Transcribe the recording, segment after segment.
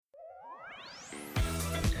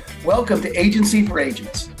Welcome to Agency for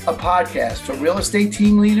Agents, a podcast for real estate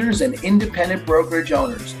team leaders and independent brokerage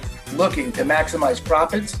owners looking to maximize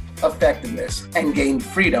profits, effectiveness, and gain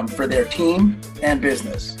freedom for their team and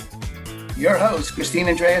business. Your hosts, Christine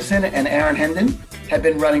Andreasen and Aaron Hendon, have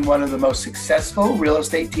been running one of the most successful real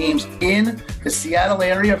estate teams in the Seattle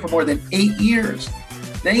area for more than 8 years.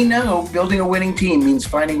 They know building a winning team means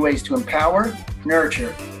finding ways to empower,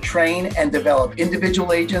 nurture, train, and develop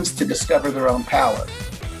individual agents to discover their own power,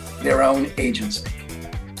 their own agency.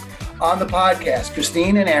 On the podcast,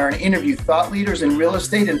 Christine and Aaron interview thought leaders in real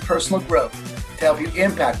estate and personal growth to help you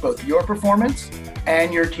impact both your performance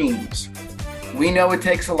and your teams. We know it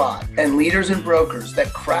takes a lot, and leaders and brokers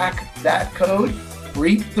that crack that code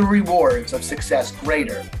reap the rewards of success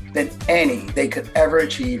greater than any they could ever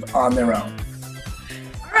achieve on their own.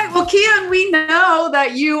 All right, well, Kian, we know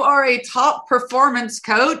that you are a top performance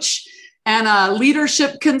coach and a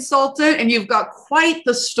leadership consultant, and you've got quite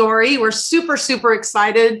the story. We're super, super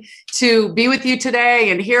excited to be with you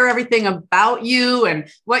today and hear everything about you and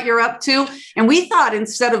what you're up to. And we thought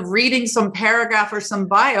instead of reading some paragraph or some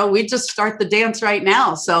bio, we'd just start the dance right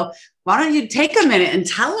now. So why don't you take a minute and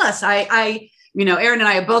tell us? Aaron and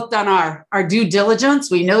I have both done our due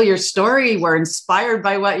diligence. We know your story. We're inspired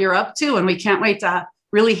by what you're up to, and we can't wait to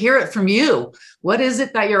really hear it from you. What is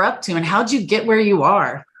it that you're up to, and how'd you get where you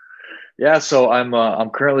are? Yeah, so I'm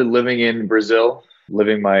currently living in Brazil,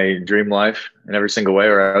 living my dream life in every single way,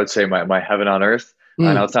 or I would say my heaven on earth.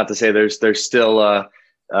 I know it's not to say there's still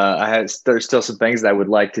there's still some things that I would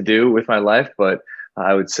like to do with my life, but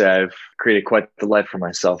I would say I've created quite the life for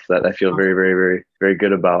myself that I feel very, very, very, very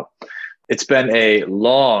good about. It's been a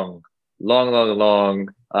long,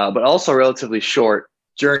 but also relatively short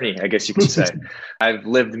journey, I guess you could say. I've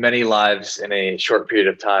lived many lives in a short period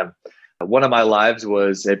of time. One of my lives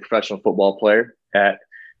was a professional football player at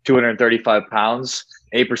 235 pounds,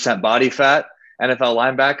 8% body fat, NFL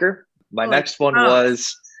linebacker. My next one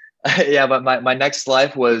was, but my next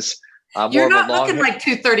life was more You're of a long. You're not looking like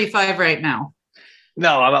 235 right now.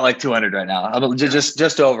 No, I'm at like 200 right now. I'm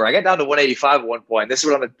just over. I got down to 185 at one point. This is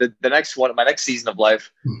what I'm the next one, my next season of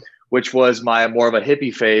life, which was my more of a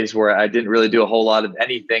hippie phase where I didn't really do a whole lot of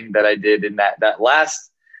anything that I did in that last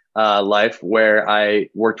life, where I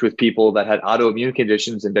worked with people that had autoimmune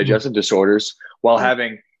conditions and digestive disorders while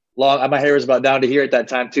having my hair was about down to here at that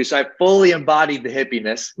time too. So I fully embodied the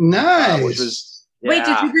hippiness. Nice. Which was, Wait,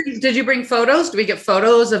 did you bring photos? Do we get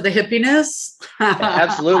photos of the hippiness?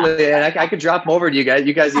 Absolutely. And I could drop them over to you guys.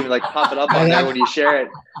 You guys even like pop it up on there when you share it.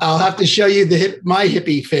 I'll have to show you my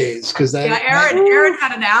hippie phase because Aaron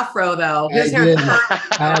had an afro though. His hair. I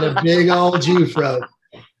had a big old Jufro.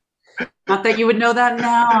 Not that you would know that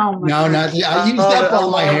now. No, not. I used up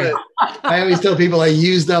all my hair. I always tell people I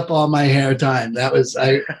used up all my hair time. That was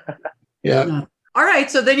yeah. All right.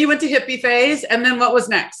 So then you went to hippie phase, and then what was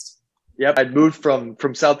next? Yep, I'd moved from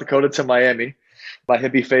South Dakota to Miami. My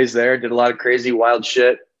hippie phase there, did a lot of crazy, wild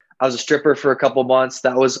shit. I was a stripper for a couple months.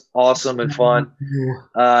 That was awesome and fun.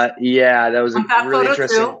 That was really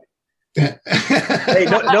interesting. Too. Hey,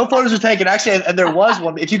 no photos were taken actually, and there was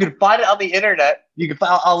one. If you could find it on the internet,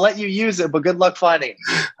 I'll let you use it, but good luck finding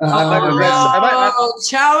it.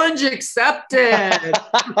 Challenge accepted.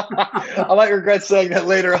 I might regret saying that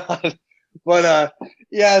later on, but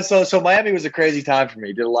so Miami was a crazy time for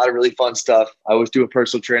me. Did a lot of really fun stuff. I was doing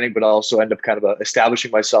personal training, but I also ended up kind of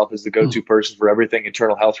establishing myself as the go-to person for everything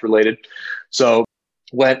internal health related. So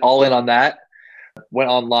went all in on that. Went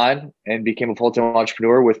online and became a full-time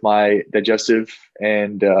entrepreneur with my digestive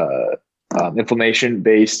and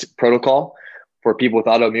inflammation-based protocol for people with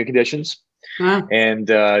autoimmune conditions, and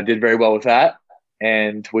did very well with that,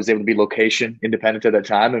 and was able to be location independent at that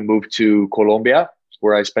time and moved to Colombia,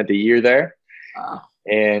 where I spent a year there. Wow.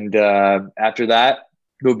 And after that,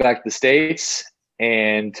 moved back to the States.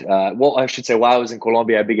 And I should say, while I was in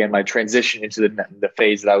Colombia, I began my transition into the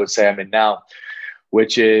phase that I would say I'm in now,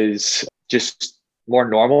 which is just more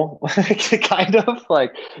normal, kind of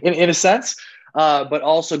like in a sense, but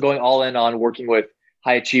also going all in on working with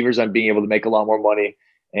high achievers on being able to make a lot more money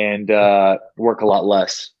and work a lot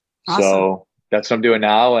less. Awesome. So that's what I'm doing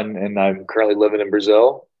now. And I'm currently living in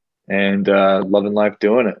Brazil and loving life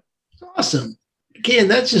doing it. Awesome. Kian,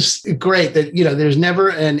 that's just great that, there's never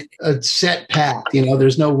a set path,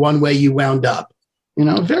 there's no one way you wound up,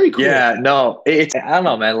 very cool. Yeah, no, I don't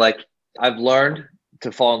know, man. Like I've learned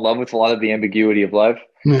to fall in love with a lot of the ambiguity of life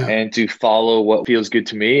and to follow what feels good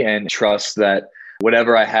to me and trust that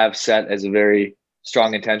whatever I have set as a very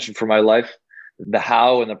strong intention for my life, the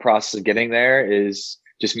how and the process of getting there is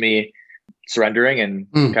just me surrendering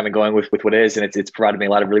and kind of going with what is. And it's provided me a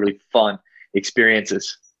lot of really, really fun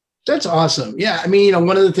experiences. That's awesome. Yeah. I mean,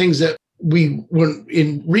 one of the things that we were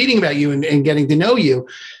in reading about you and getting to know you,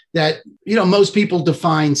 that, most people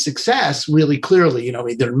define success really clearly,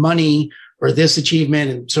 either money or this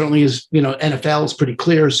achievement. And certainly is, NFL is pretty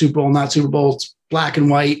clear, Super Bowl, not Super Bowl, it's black and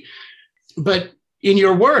white. But in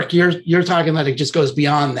your work, you're talking that it just goes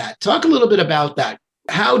beyond that. Talk a little bit about that.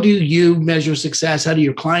 How do you measure success? How do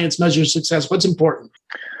your clients measure success? What's important?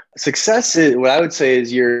 Success is what I would say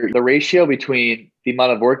is the ratio between the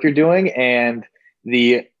amount of work you're doing and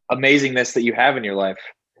the amazingness that you have in your life,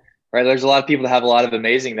 right? There's a lot of people that have a lot of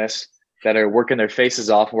amazingness that are working their faces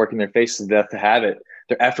off and working their faces to death to have it.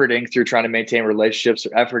 They're efforting through trying to maintain relationships.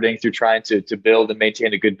 They're efforting through trying to build and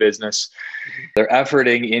maintain a good business. They're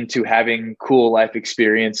efforting into having cool life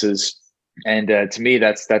experiences. And to me,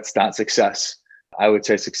 that's not success. I would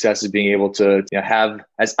say success is being able to have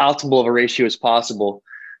as optimal of a ratio as possible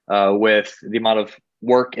with the amount of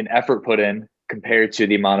work and effort put in compared to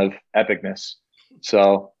the amount of epicness.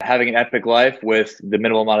 So having an epic life with the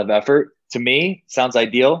minimal amount of effort, to me, sounds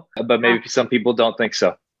ideal, but maybe some people don't think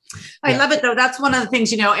so. I love it, though. That's one of the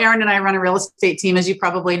things, Aaron and I run a real estate team. As you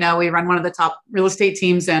probably know, we run one of the top real estate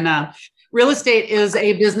teams, and real estate is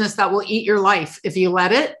a business that will eat your life. If you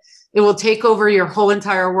let it, it will take over your whole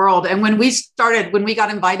entire world. And when we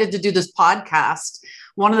got invited to do this podcast,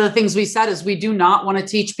 one of the things we said is we do not want to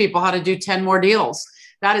teach people how to do 10 more deals.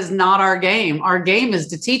 That is not our game. Our game is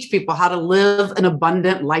to teach people how to live an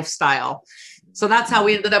abundant lifestyle. So that's how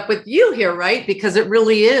we ended up with you here, right? Because it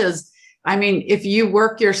really is. I mean, if you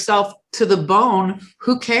work yourself to the bone,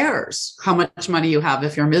 who cares how much money you have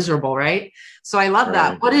if you're miserable, right? So I love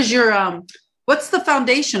that. What is your, what's the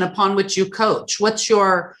foundation upon which you coach? What's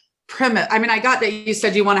your premise? I mean, I got that you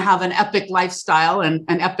said you want to have an epic lifestyle and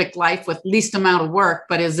an epic life with least amount of work,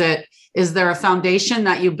 but is there a foundation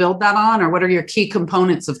that you build that on, or what are your key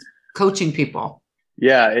components of coaching people?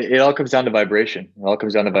 Yeah, it all comes down to vibration. It all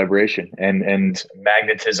comes down to vibration and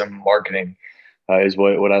magnetism marketing is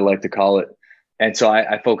what I like to call it. And so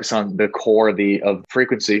I focus on the core of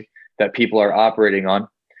frequency that people are operating on.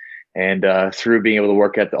 And through being able to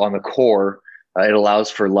work on the core, it allows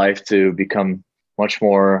for life to become much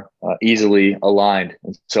more easily aligned.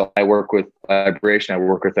 And so I work with vibration, I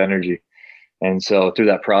work with energy. And so through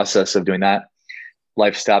that process of doing that,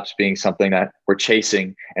 life stops being something that we're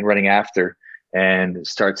chasing and running after and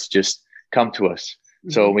starts to just come to us.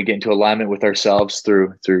 Mm-hmm. So when we get into alignment with ourselves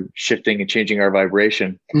through shifting and changing our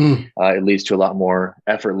vibration, it leads to a lot more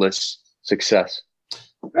effortless success.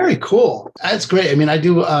 Very cool. That's great. I mean, I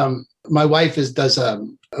do, my wife does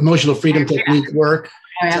emotional freedom technique work,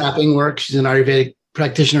 tapping work. She's an Ayurvedic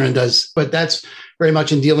practitioner but that's very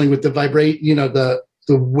much in dealing with the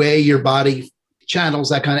the way your body channels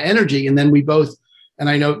that kind of energy. And then we both, and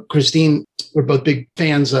I know Christine, we're both big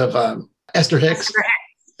fans of Esther Hicks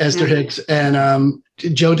and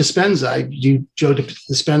Joe Dispenza. Joe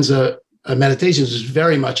Dispenza meditations is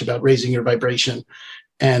very much about raising your vibration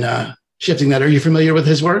and shifting that. Are you familiar with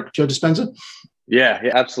his work, Joe Dispenza? Yeah,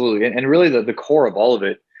 absolutely. And really the core of all of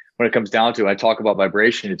it, when it comes down to it, I talk about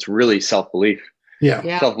vibration, it's really self-belief.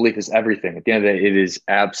 Yeah. Self-belief is everything. At the end of the day, it is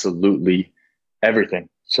absolutely everything.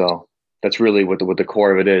 So that's really what the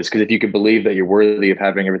core of it is. Because if you can believe that you're worthy of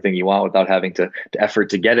having everything you want without having to effort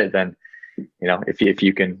to get it, then, if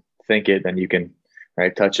you can think it, then you can,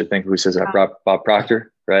 right, touch it. Think who says that? Bob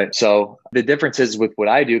Proctor, right? So the difference is with what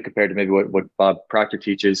I do compared to maybe what Bob Proctor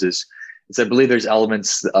teaches is I believe there's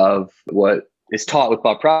elements of what is taught with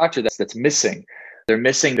Bob Proctor that's missing. They're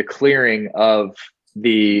missing the clearing of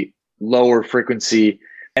the lower frequency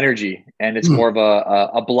energy, and it's more of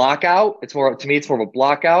a block out. It's more of a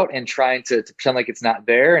block out and trying to pretend like it's not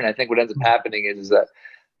there. And I think what ends up happening is that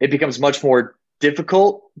it becomes much more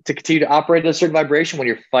difficult to continue to operate at a certain vibration when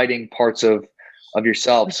you're fighting parts of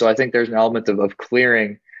yourself. So I think there's an element of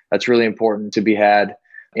clearing that's really important to be had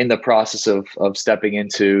in the process of stepping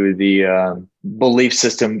into the belief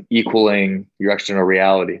system equaling your external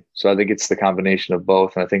reality. So I think it's the combination of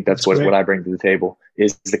both. And I think that's what I bring to the table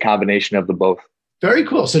is the combination of the both. Very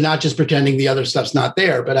cool. So not just pretending the other stuff's not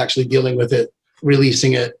there, but actually dealing with it,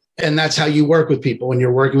 releasing it. And that's how you work with people. When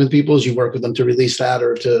you're working with people, is you work with them to release that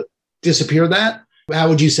or to disappear that. How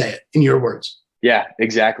would you say it in your words? Yeah,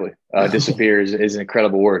 exactly. Disappear is an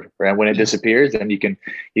incredible word, right? When it disappears, then you can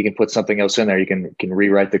put something else in there. You can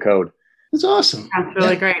rewrite the code. That's awesome. That's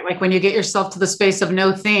really great. Like when you get yourself to the space of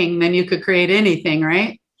no thing, then you could create anything,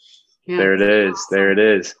 right? Yeah. There it is. Awesome. There it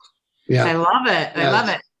is. Yeah. I love it. I love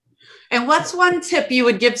it. And what's one tip you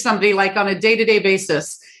would give somebody like on a day-to-day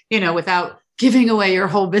basis, without giving away your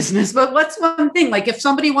whole business, but what's one thing, like if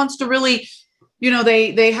somebody wants to really,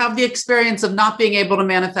 they have the experience of not being able to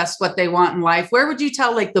manifest what they want in life. Where would you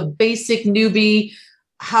tell like the basic newbie,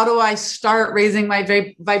 how do I start raising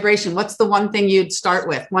my vibration? What's the one thing you'd start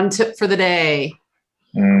with? One tip for the day?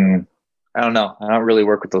 I don't know. I don't really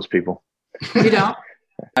work with those people. You don't?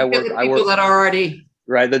 I work that are already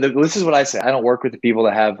right. This is what I say. I don't work with the people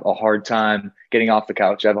that have a hard time getting off the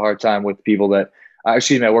couch. I have a hard time with people that, I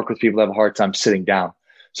work with people that have a hard time sitting down.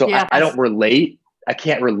 So yeah, I don't relate. I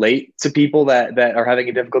can't relate to people that are having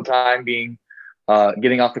a difficult time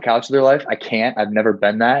getting off the couch of their life. I can't. I've never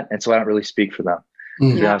been that, and so I don't really speak for them.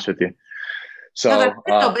 To be honest with you. So,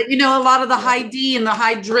 but a lot of the high D and the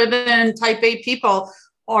high driven type A people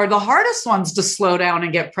are the hardest ones to slow down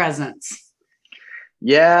and get presence.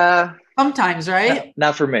 Yeah. Sometimes, right?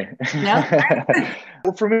 Not for me. No.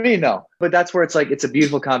 Well, for me, no. But that's where it's a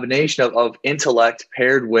beautiful combination of intellect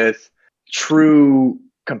paired with true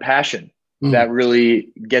compassion that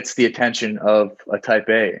really gets the attention of a type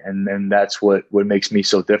A. And then that's what makes me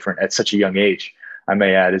so different at such a young age, I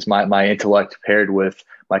may add, is my intellect paired with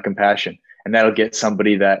my compassion. And that'll get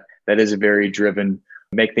somebody that is a very driven,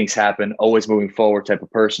 make things happen, always moving forward type of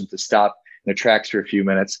person to stop in their tracks for a few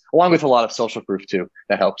minutes, along with a lot of social proof too.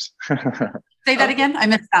 That helps. Say that again. I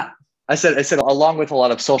missed that. I said along with a lot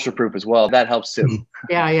of social proof as well. That helps too.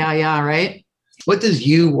 Yeah. Right. What does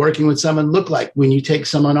you working with someone look like when you take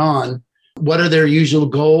someone on? What are their usual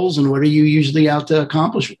goals and what are you usually out to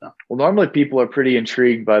accomplish with them? Well, normally people are pretty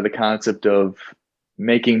intrigued by the concept of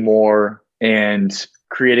making more and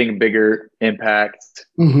creating a bigger impact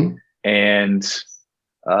and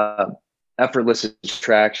effortless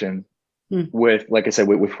attraction with, like I said,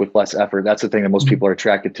 with less effort. That's the thing that most people are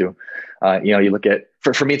attracted to. You look at,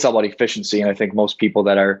 for me, it's all about efficiency. And I think most people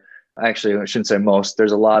that are, actually, I shouldn't say most,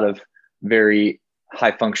 there's a lot of very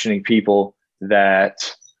high functioning people that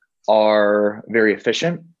are very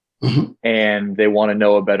efficient and they want to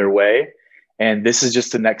know a better way. And this is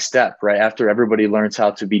just the next step, right? After everybody learns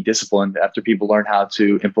how to be disciplined, after people learn how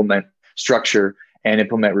to implement structure and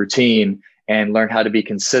implement routine and learn how to be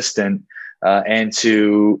consistent and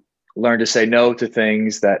to learn to say no to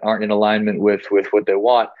things that aren't in alignment with what they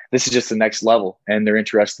want. This is just the next level, and they're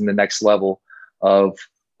interested in the next level of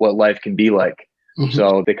what life can be like.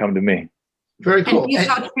 So they come to me. Very cool. And you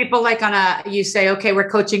coach people like you say, okay, we're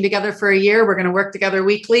coaching together for a year. We're going to work together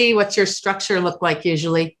weekly. What's your structure look like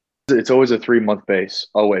usually? It's always a 3-month base,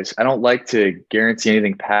 always. I don't like to guarantee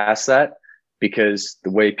anything past that because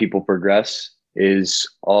the way people progress is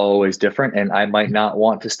always different. And I might not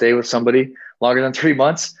want to stay with somebody longer than 3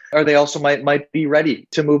 months, or they also might be ready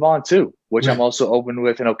to move on too, which I'm also open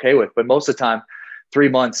with and okay with. But most of the time, 3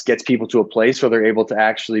 months gets people to a place where they're able to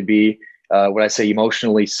actually be, what I say,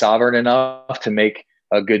 emotionally sovereign enough to make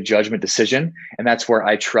a good judgment decision. And that's where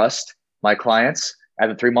I trust my clients at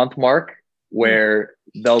the 3-month mark, where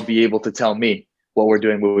they'll be able to tell me what we're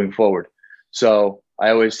doing moving forward. So I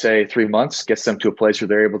always say 3 months gets them to a place where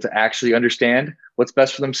they're able to actually understand what's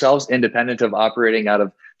best for themselves, independent of operating out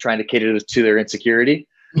of trying to cater to their insecurity.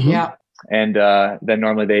 Yeah. And then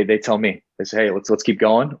normally they tell me, they say, hey, let's keep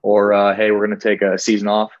going, or hey, we're going to take a season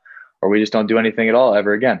off, or we just don't do anything at all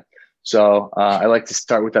ever again. So I like to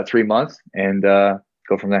start with that 3 month and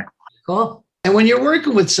go from there. Cool. And when you're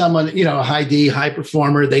working with someone, a high D, high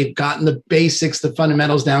performer, they've gotten the basics, the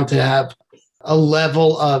fundamentals down to have a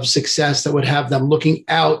level of success that would have them looking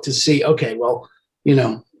out to see, okay, well,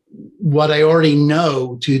 what I already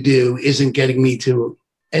know to do isn't getting me to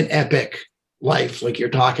an epic life like you're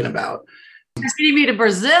talking about. It's getting me to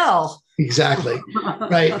Brazil. Exactly.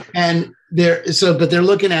 Right. And but they're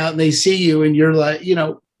looking out and they see you and you're like,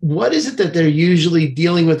 what is it that they're usually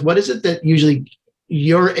dealing with? What is it that usually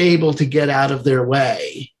you're able to get out of their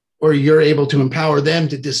way, or you're able to empower them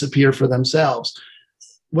to disappear for themselves?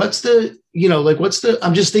 I'm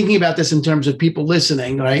just thinking about this in terms of people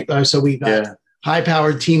listening, right? So we've got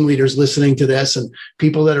high-powered team leaders listening to this and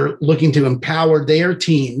people that are looking to empower their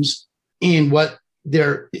teams in what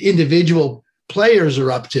their individual players are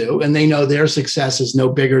up to, and they know their success is no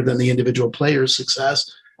bigger than the individual player's success.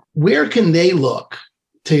 Where can they look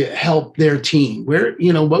to help their team?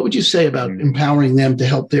 What would you say about empowering them to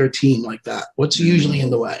help their team like that? What's usually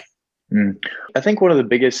in the way? I think one of the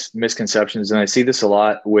biggest misconceptions, and I see this a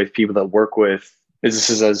lot with people that work with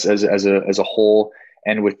businesses as a whole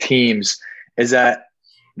and with teams, is that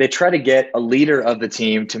they try to get a leader of the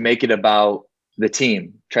team to make it about the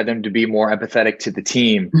team, try them to be more empathetic to the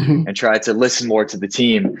team and try to listen more to the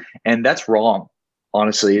team. And that's wrong.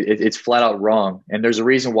 Honestly, it's flat out wrong. And there's a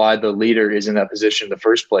reason why the leader is in that position in the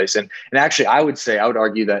first place. And actually, I would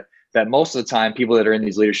argue that most of the time, people that are in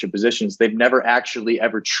these leadership positions, they've never actually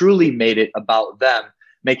ever truly made it about them.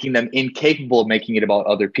 making them incapable of making it about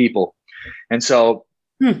other people. And so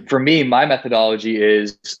for me, my methodology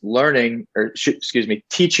is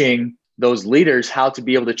teaching those leaders how to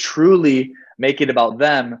be able to truly make it about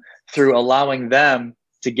them through allowing them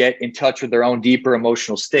to get in touch with their own deeper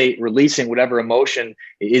emotional state, releasing whatever emotion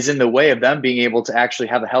is in the way of them being able to actually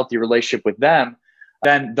have a healthy relationship with them,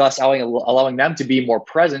 then thus allowing them to be more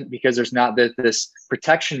present, because there's not this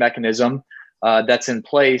protection mechanism that's in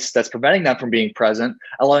place that's preventing them from being present,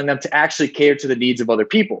 allowing them to actually cater to the needs of other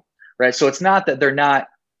people, right? So it's not that they're not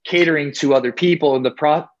catering to other people in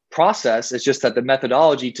the process. It's just that the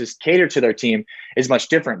methodology to cater to their team is much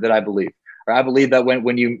different, that I believe. I believe that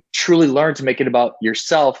when you truly learn to make it about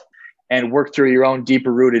yourself and work through your own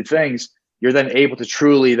deeper rooted things, you're then able to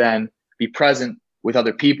truly then be present with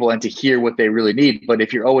other people and to hear what they really need. But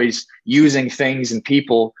if you're always using things and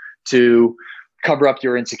people to cover up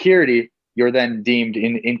your insecurity, you're then deemed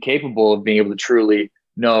incapable of being able to truly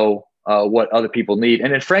know what other people need.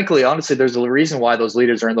 And then frankly, honestly, there's a reason why those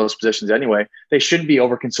leaders are in those positions anyway. They shouldn't be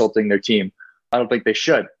over consulting their team. I don't think they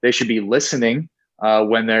should. They should be listening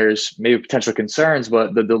when there's maybe potential concerns,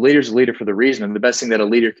 but the leader's a leader for the reason. And the best thing that a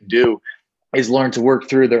leader can do is learn to work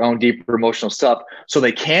through their own deeper emotional stuff so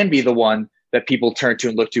they can be the one that people turn to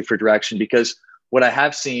and look to for direction. Because what I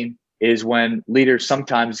have seen is when leaders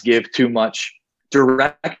sometimes give too much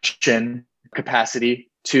direction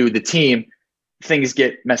capacity to the team, things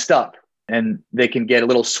get messed up and they can get a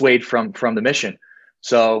little swayed from the mission.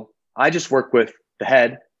 So I just work with the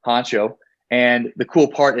head honcho. And the cool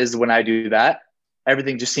part is when I do that,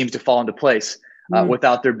 everything just seems to fall into place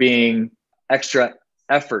without there being extra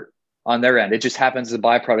effort on their end. It just happens as a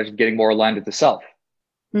byproduct of getting more aligned with the self.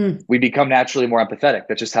 We become naturally more empathetic.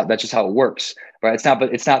 That's just how it works, right?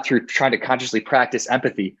 It's not through trying to consciously practice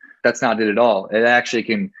empathy. That's not it at all. It actually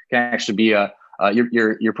can actually be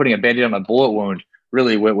you're putting a Band-Aid on a bullet wound.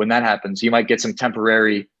 Really, when that happens, you might get some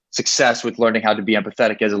temporary success with learning how to be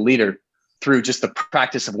empathetic as a leader through just the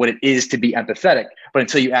practice of what it is to be empathetic. But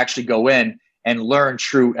until you actually go in and learn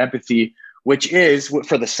true empathy, which is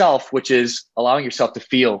for the self, which is allowing yourself to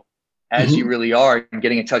feel as you really are and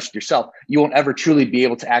getting in touch with yourself, you won't ever truly be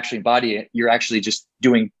able to actually embody it. You're actually just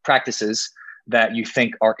doing practices that you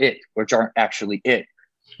think are it, which aren't actually it,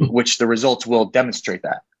 which the results will demonstrate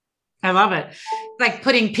that. I love it. Like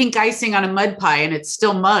putting pink icing on a mud pie and it's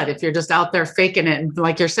still mud if you're just out there faking it. And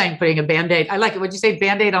like you're saying, putting a Band-Aid. I like it. Would you say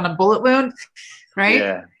Band-Aid on a bullet wound?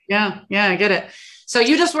 Right? Yeah, I get it. So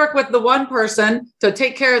you just work with the one person to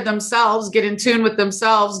take care of themselves, get in tune with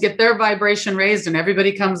themselves, get their vibration raised, and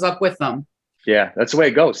everybody comes up with them. Yeah, that's the way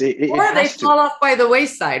it goes. Or they fall off by the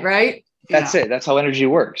wayside, right? That's it. That's how energy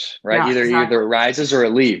works, right? Either it rises or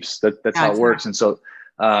it leaves. That's how it works. And so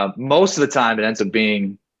most of the time it ends up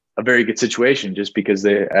being a very good situation, just because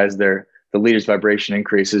as the leader's vibration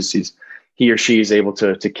increases, he or she is able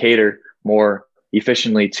to cater more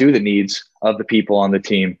efficiently to the needs of the people on the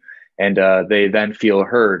team. And they then feel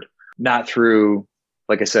heard, not through,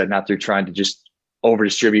 like I said, not through trying to just over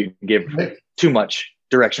distribute and give too much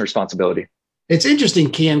direction responsibility. It's interesting,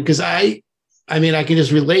 Kian, because I mean, I can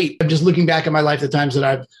just relate. I'm just looking back at my life, the times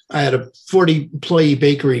that I had a 40 employee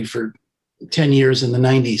bakery for 10 years in the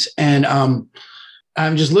 90s. And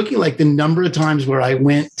I'm just looking like the number of times where I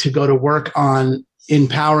went to go to work on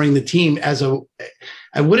empowering the team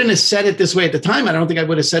I wouldn't have said it this way at the time. I don't think I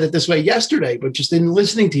would have said it this way yesterday, but just in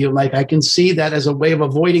listening to you, like I can see that as a way of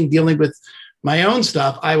avoiding dealing with my own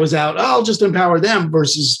stuff. I was out, I'll just empower them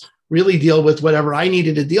versus really deal with whatever I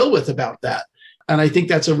needed to deal with about that. And I think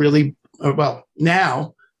that's a really, well,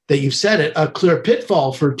 now that you've said it, a clear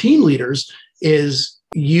pitfall for team leaders is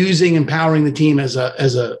using empowering the team as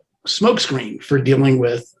a smokescreen for dealing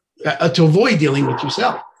with, to avoid dealing with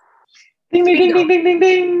yourself. Ding, ding, ding, ding, ding, ding,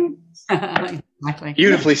 ding. Exactly.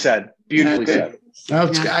 Beautifully said. Beautifully said.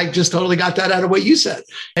 I just totally got that out of what you said.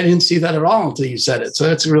 I didn't see that at all until you said it. So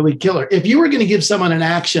that's really killer. If you were going to give someone an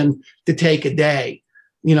action to take a day,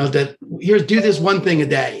 that do this one thing a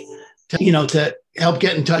day, to help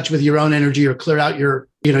get in touch with your own energy or clear out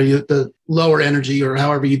the lower energy or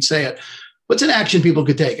however you'd say it. What's an action people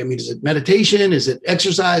could take? I mean, is it meditation? Is it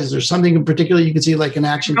exercise? Is there something in particular you could see like an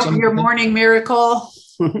action? Your morning miracle.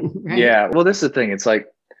 Right? Yeah. Well, this is the thing. It's like,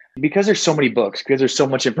 because there's so many books, because there's so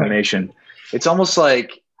much information, it's almost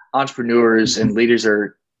like entrepreneurs and leaders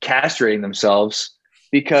are castrating themselves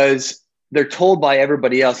because they're told by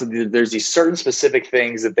everybody else that there's these certain specific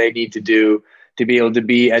things that they need to do to be able to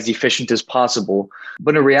be as efficient as possible.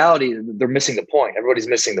 But in reality, they're missing the point. Everybody's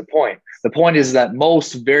missing the point. The point is that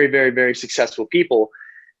most very, very, very successful people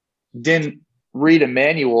didn't read a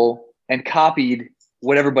manual and copied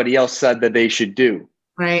what everybody else said that they should do.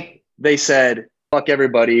 Right. They said, fuck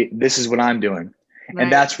everybody. This is what I'm doing. Right.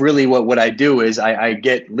 And that's really what I do is I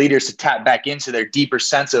get leaders to tap back into their deeper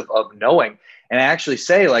sense of knowing. And I actually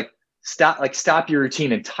say stop your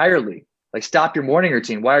routine entirely. Like stop your morning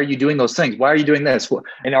routine. Why are you doing those things? Why are you doing this?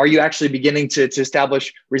 And are you actually beginning to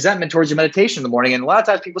establish resentment towards your meditation in the morning? And a lot of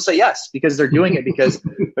times people say yes, because they're doing it because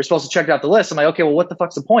they're supposed to check it off the list. I'm like, okay, well, what the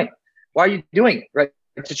fuck's the point? Why are you doing it? Right?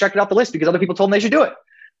 To check it off the list because other people told them they should do it.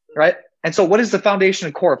 Right. And so what is the foundation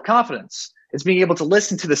and core of confidence? It's being able to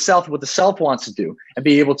listen to the self, what the self wants to do, and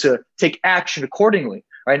be able to take action accordingly.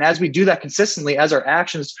 Right. And as we do that consistently, as our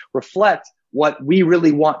actions reflect what we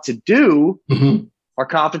really want to do, our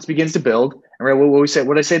confidence begins to build. And right,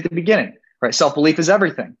 what I say at the beginning, right? Self-belief is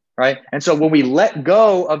everything, right? And so when we let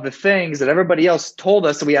go of the things that everybody else told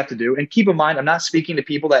us that we have to do, and keep in mind, I'm not speaking to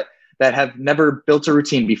people that have never built a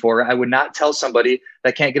routine before. I would not tell somebody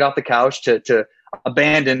that can't get off the couch to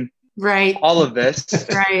abandon all of this,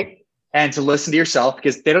 right? And to listen to yourself,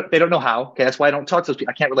 because they don't know how. Okay, that's why I don't talk to those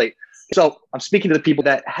people. I can't relate. So I'm speaking to the people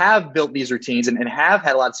that have built these routines and have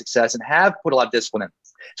had a lot of success and have put a lot of discipline in.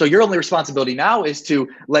 So your only responsibility now is to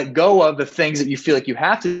let go of the things that you feel like you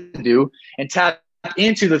have to do and tap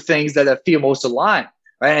into the things that feel most aligned,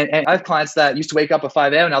 right? And I have clients that used to wake up at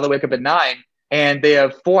 5 a.m. Now they wake up at 9 and they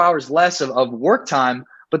have 4 hours less of work time,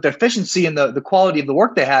 but the efficiency and the quality of the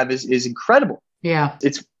work they have is incredible. Yeah.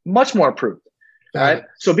 It's much more improved. Right.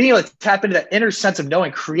 So being able to tap into that inner sense of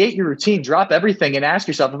knowing, create your routine, drop everything and ask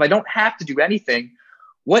yourself, if I don't have to do anything,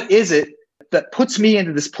 what is it that puts me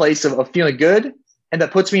into this place of feeling good? And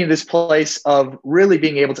that puts me in this place of really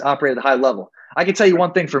being able to operate at a high level. I can tell you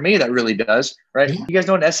one thing for me that really does, right? Yeah. You guys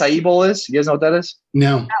know what an acai bowl is? You guys know what that is?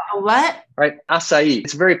 No. What? Right. Acai.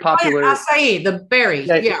 It's very popular. Oh, acai, the berry.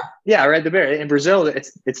 Yeah. Yeah. Right. The berry. In Brazil,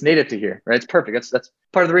 it's native to here, right? It's perfect. That's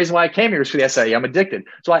part of the reason why I came here is for the acai. I'm addicted.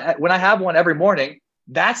 So when I have one every morning,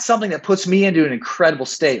 that's something that puts me into an incredible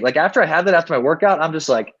state. Like after I have that after my workout, I'm just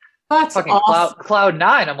like, that's fucking awesome. cloud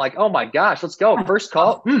nine. I'm like, oh my gosh, let's go. First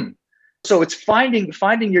call. So it's finding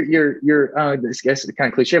your this gets kind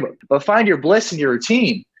of cliche, but find your bliss in your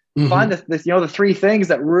routine. Find the three things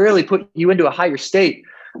that really put you into a higher state.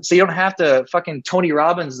 So you don't have to fucking Tony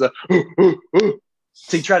Robbins to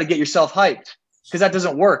try to get yourself hyped, because that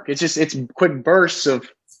doesn't work. It's quick bursts of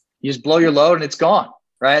you just blow your load and it's gone,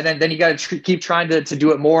 right? And then you got to keep trying to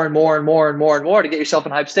do it more and more and more and more and more to get yourself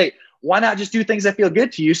in a hype state. Why not just do things that feel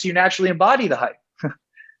good to you so you naturally embody the hype?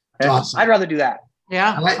 Awesome. I'd rather do that.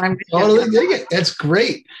 Yeah, I totally dig it. That's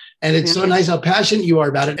great. And it's so nice how passionate you are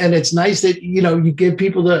about it. And it's nice that, you give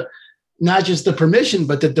people not just the permission,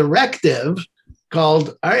 but the directive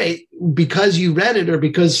called, all right, because you read it or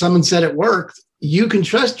because someone said it worked, you can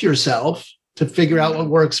trust yourself to figure out what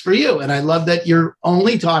works for you. And I love that you're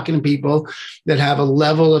only talking to people that have a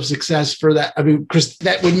level of success for that. I mean, Chris,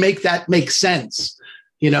 that would make sense.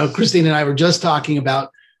 Christine and I were just talking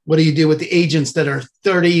about, what do you do with the agents that are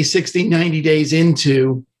 30, 60, 90 days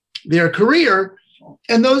into their career?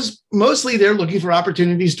 And those mostly they're looking for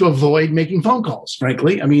opportunities to avoid making phone calls,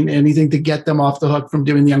 frankly. I mean, anything to get them off the hook from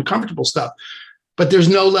doing the uncomfortable stuff. But there's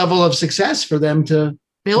no level of success for them to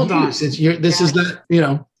build on. There's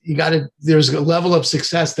a level of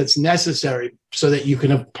success that's necessary so that you can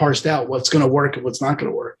have parsed out what's going to work and what's not going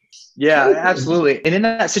to work. Yeah, absolutely. And in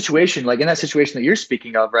that situation that you're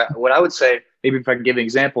speaking of, right, what I would say, maybe if I can give an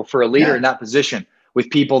example for a leader in that position with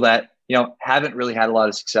people that, haven't really had a lot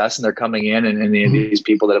of success and they're coming in and these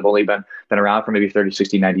people that have only been around for maybe 30,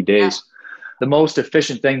 60, 90 days. The most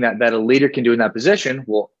efficient thing that a leader can do in that position,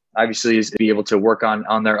 well, obviously is be able to work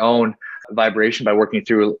on their own vibration by working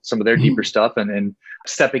through some of their deeper stuff and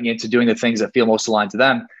stepping into doing the things that feel most aligned to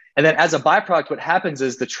them. And then as a byproduct, what happens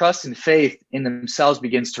is the trust and faith in themselves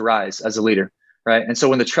begins to rise as a leader, right? And so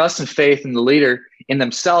when the trust and faith in the leader in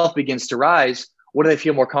themselves begins to rise, what do they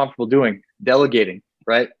feel more comfortable doing? Delegating,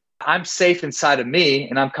 right? I'm safe inside of me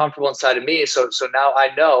and I'm comfortable inside of me. So now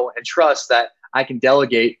I know and trust that I can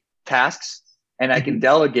delegate tasks and I can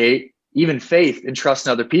delegate even faith and trust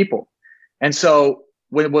in other people. And so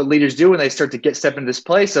what leaders do when they start to step into this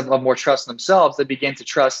place of more trust in themselves, they begin to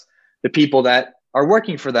trust the people that are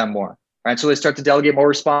working for them more, right? So they start to delegate more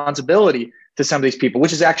responsibility to some of these people,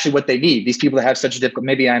 which is actually what they need. These people that have such a difficult,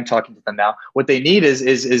 maybe I'm talking to them now. What they need is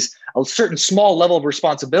a certain small level of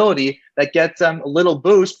responsibility that gets them a little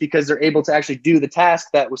boost because they're able to actually do the task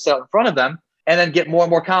that was set in front of them and then get more and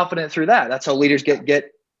more confident through that. That's how leaders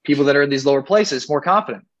get people that are in these lower places more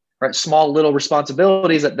confident, right? Small little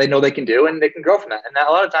responsibilities that they know they can do and they can grow from that. And that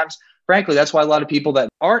a lot of times frankly, that's why a lot of people that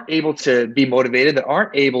aren't able to be motivated, that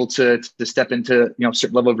aren't able to step into, a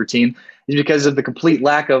certain level of routine, is because of the complete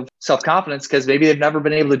lack of self-confidence, because maybe they've never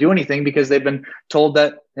been able to do anything because they've been told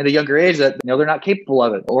that at a younger age that, they're not capable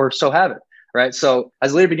of it, or so have it, right? So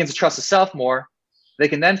as a leader begins to trust the self more, they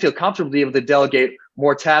can then feel comfortable to be able to delegate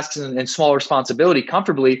more tasks and small responsibility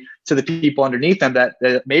comfortably to the people underneath them that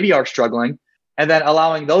maybe are struggling, and then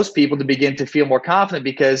allowing those people to begin to feel more confident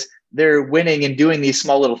because they're winning and doing these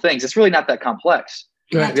small little things. It's really not that complex,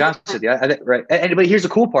 to be honest with you. Right. But here's the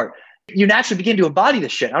cool part. You naturally begin to embody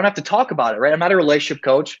this shit. I don't have to talk about it, right? I'm not a relationship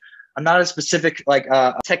coach. I'm not a specific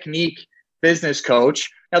technique business coach.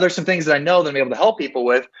 Now there's some things that I know that I'm able to help people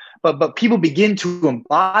with, but people begin to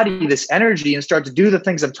embody this energy and start to do the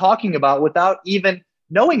things I'm talking about without even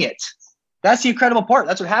knowing it. That's the incredible part.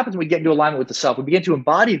 That's what happens when we get into alignment with the self. We begin to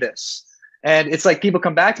embody this. And it's like people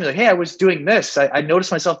come back to me like, hey, I was doing this. I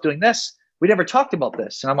noticed myself doing this. We never talked about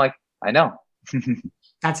this. And I'm like, I know.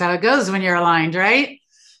 That's how it goes when you're aligned, right?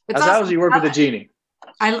 That's how you work with the genie.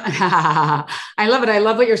 I love it. I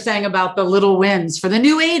love what you're saying about the little wins for the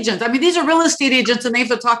new agents. I mean, these are real estate agents and they have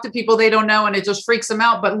to talk to people they don't know and it just freaks them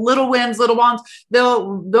out. But little wins, little ones,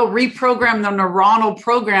 they'll reprogram their neuronal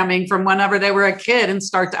programming from whenever they were a kid and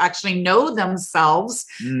start to actually know themselves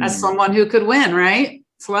as someone who could win, right?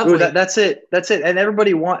 It's lovely. Ooh, that's it. And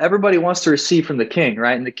everybody wants to receive from the king,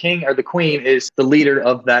 right? And the king or the queen is the leader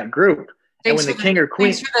of that group. Thanks for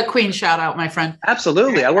the queen shout out, my friend.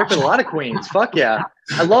 Absolutely. I work with a lot of queens. Fuck yeah.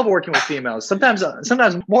 I love working with females, sometimes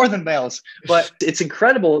more than males, but it's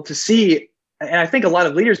incredible to see. And I think a lot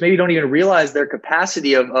of leaders maybe don't even realize their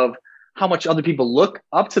capacity of how much other people look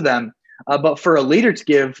up to them. But for a leader to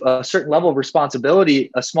give a certain level of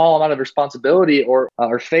responsibility, a small amount of responsibility or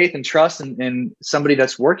faith and trust in somebody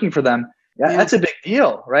that's working for them, that's a big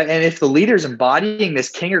deal, right? And if the leader's embodying this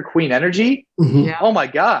king or queen energy, oh my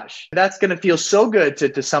gosh, that's going to feel so good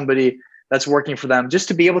to somebody that's working for them, just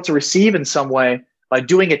to be able to receive in some way by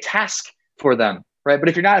doing a task for them, right? But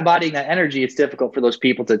if you're not embodying that energy, it's difficult for those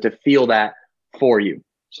people to feel that for you.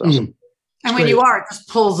 So. And when you are, it just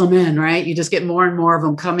pulls them in, right? You just get more and more of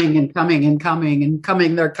them coming and coming and coming and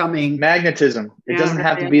coming. They're coming. Magnetism. It doesn't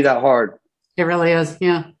have to be that hard. It really is.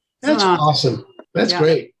 Yeah. That's awesome. That's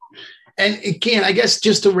great. And Ken, I guess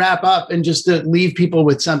just to wrap up and just to leave people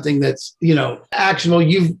with something that's, actionable.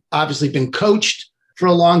 You've obviously been coached for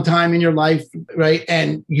a long time in your life, right?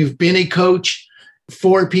 And you've been a coach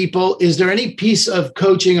for people. Is there any piece of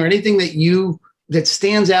coaching or anything that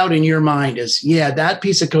stands out in your mind as, that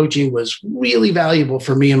piece of coaching was really valuable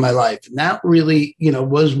for me in my life? And that really,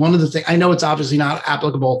 was one of the things. I know it's obviously not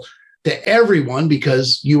applicable to everyone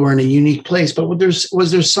because you were in a unique place, but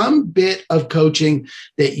was there some bit of coaching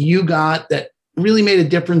that you got that really made a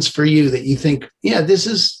difference for you that you think, this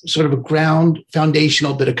is sort of a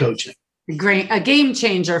foundational bit of coaching? Great. A game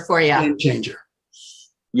changer for you. Game changer.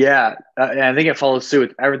 Yeah. And I think it follows through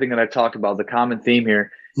with everything that I've talked about. The common theme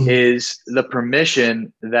here is the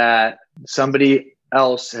permission that somebody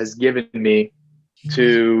else has given me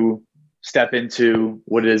to step into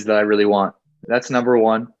what it is that I really want. That's number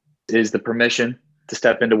one, is the permission to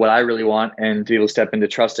step into what I really want and to be able to step into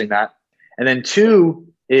trusting that. And then two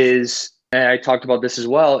is, and I talked about this as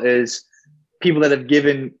well, is people that have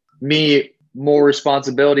given me more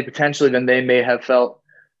responsibility potentially than they may have felt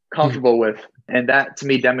comfortable with. And that to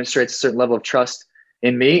me demonstrates a certain level of trust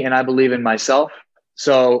in me, and I believe in myself.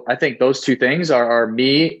 So I think those two things are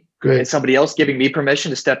me and somebody else giving me permission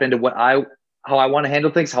to step into how I want to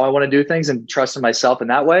handle things, how I want to do things, and trust in myself in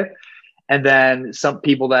that way. And then some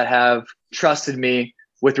people that have trusted me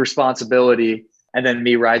with responsibility, and then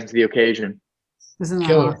me rising to the occasion. Isn't that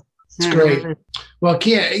Killer. It's great. Well,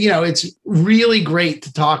 Ken, it's really great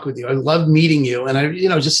to talk with you. I love meeting you, and I,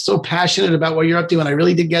 just so passionate about what you're up to. And I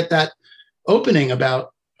really did get that opening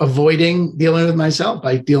about avoiding dealing with myself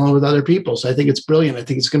by dealing with other people. So I think it's brilliant. I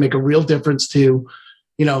think it's going to make a real difference to,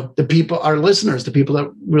 the people, our listeners, the people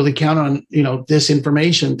that really count on, this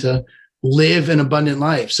information to live an abundant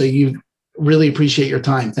life. So you really appreciate your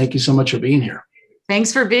time. Thank you so much for being here.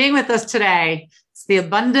 Thanks for being with us today. It's the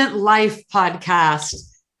Abundant Life Podcast.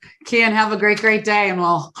 Ken, have a great day. And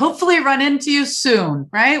we'll hopefully run into you soon,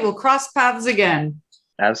 right? We'll cross paths again.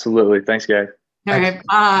 Absolutely. Thanks, guys. All right.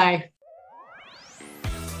 Bye.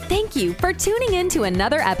 Thank you for tuning in to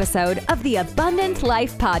another episode of the Abundant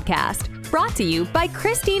Life Podcast, brought to you by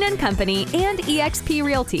Christine & Company and eXp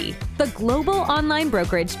Realty, the global online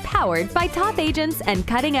brokerage powered by top agents and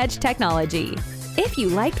cutting-edge technology. If you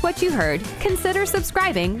liked what you heard, consider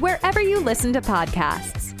subscribing wherever you listen to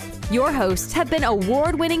podcasts. Your hosts have been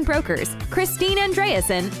award-winning brokers Christine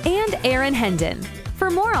Andreasen and Aaron Hendon. For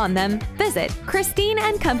more on them, visit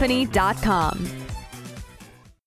ChristineandCompany.com.